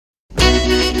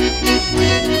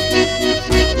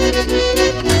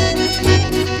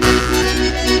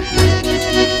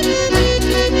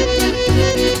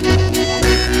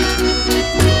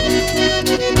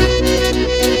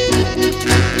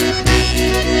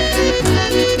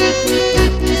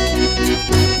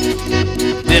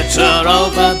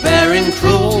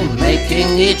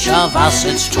each of us,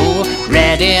 it's too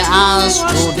ready ours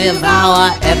to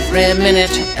devour every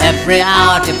minute, every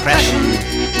hour. Depression.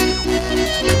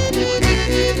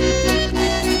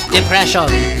 Depression.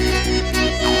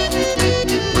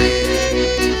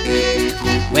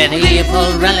 With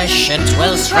evil relish it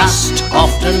will thrust,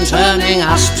 often turning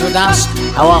us to dust.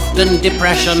 How often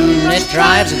depression it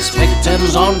drives its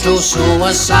victims on to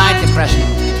suicide.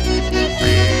 Depression.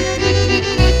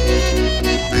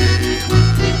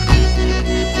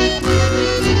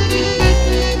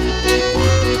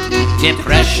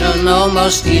 Depression, oh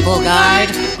most evil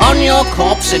guide, on your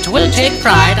corpse it will take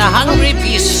pride. A hungry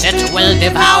beast it will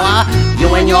devour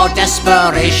you in your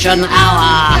desperation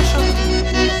hour.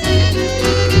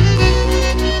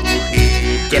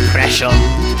 Depression.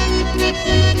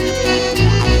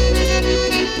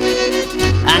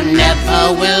 And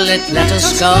never will it let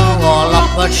us go, all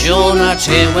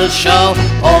opportunity will show.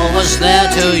 Always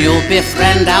there to you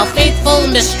befriend, our faithful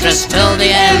mistress till the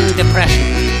end. Depression.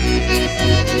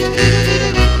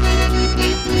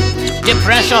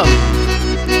 Depression.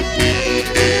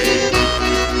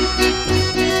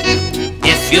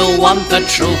 If you want the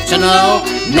truth to know,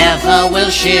 never will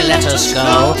she let us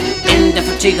go.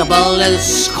 Indefatigable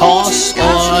is course,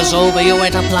 or as over you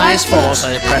it applies force.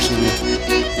 Depression.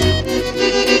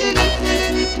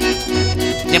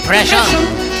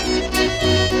 Depression.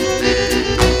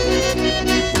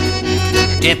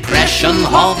 Depression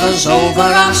hovers over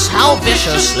us, how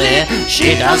viciously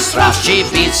she does thrust. She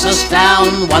beats us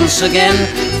down once again,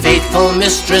 faithful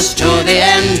mistress to the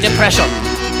end. Depression.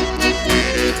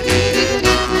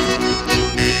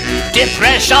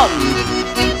 Depression.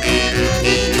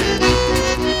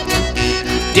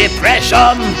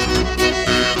 Depression.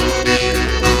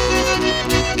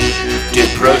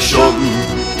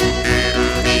 Depression.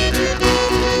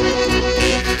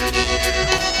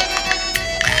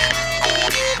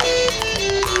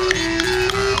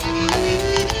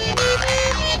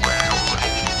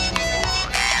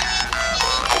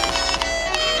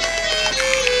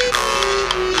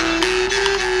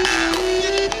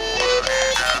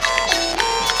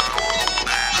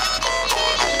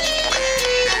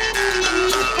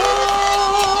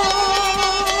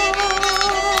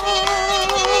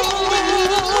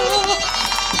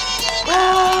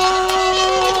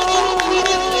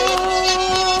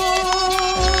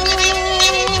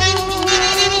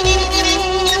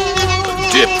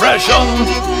 Depression.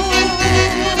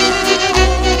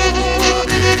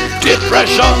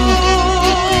 Depression.